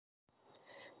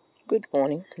Good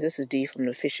morning. This is Dee from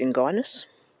the Fishing Gardeners.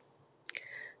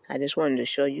 I just wanted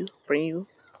to bring you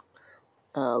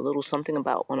a little something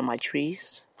about one of my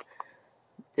trees.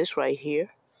 This right here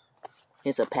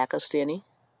is a Pakistani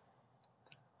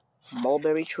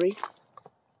mulberry tree.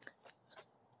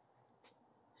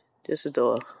 This is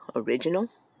the original.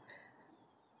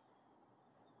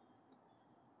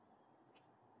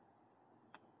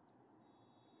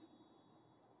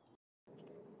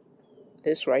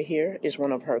 This right here is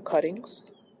one of her cuttings.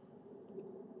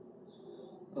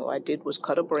 All I did was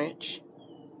cut a branch.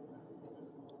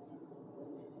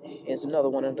 Here's another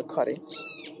one of the cuttings.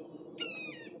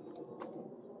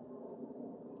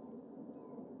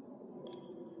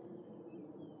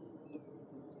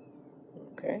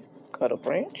 Okay, cut a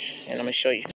branch, and I'm going to show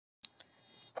you.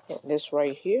 And this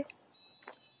right here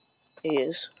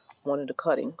is one of the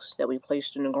cuttings that we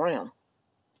placed in the ground.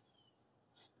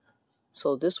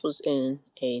 So this was in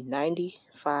a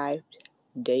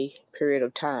 95-day period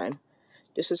of time.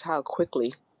 This is how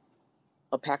quickly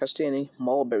a Pakistani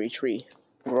mulberry tree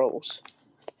grows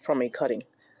from a cutting.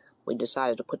 We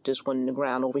decided to put this one in the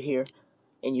ground over here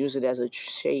and use it as a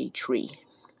shade tree.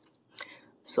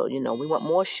 So, we want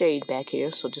more shade back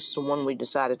here. So this is the one we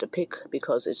decided to pick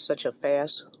because it's such a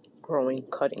fast growing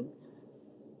cutting.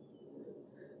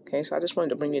 Okay, so I just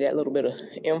wanted to bring you that little bit of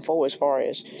info as far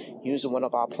as using one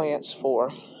of our plants for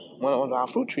one of our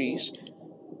fruit trees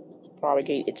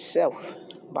propagate itself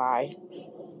by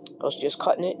us just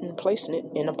cutting it and placing it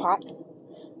in a pot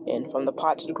and from the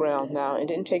pot to the ground. Now, it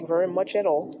didn't take very much at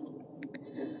all.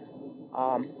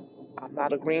 I'm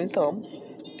not a green thumb,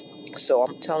 so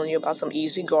I'm telling you about some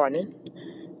easy gardening.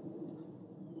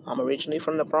 I'm originally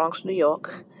from the Bronx, New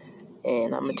York,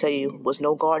 and I'm going to tell you, was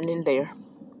no gardening there.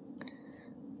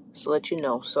 So let you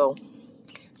know. So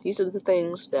these are the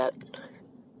things that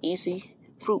easy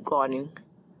fruit gardening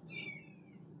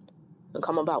will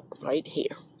come about right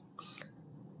here.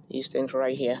 These things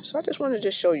right here. So I just wanted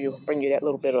to show you, bring you that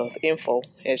little bit of info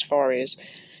as far as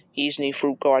easy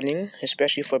fruit gardening,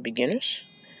 especially for beginners.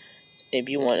 If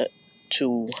you want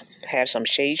to have some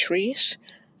shade trees,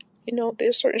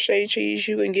 there's certain shade trees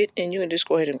you can get and you can just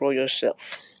go ahead and grow yourself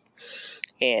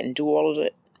and do all of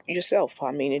it yourself.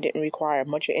 I mean, it didn't require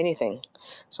much of anything.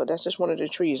 So that's just one of the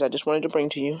trees I just wanted to bring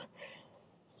to you,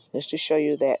 just to show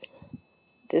you that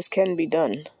this can be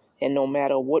done. And no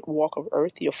matter what walk of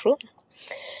earth you're from,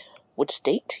 what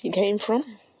state you came from,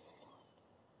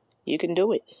 you can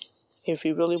do it if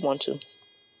you really want to.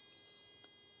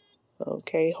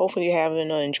 Okay, hopefully you're having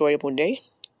an enjoyable day.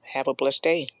 Have a blessed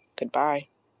day. Goodbye.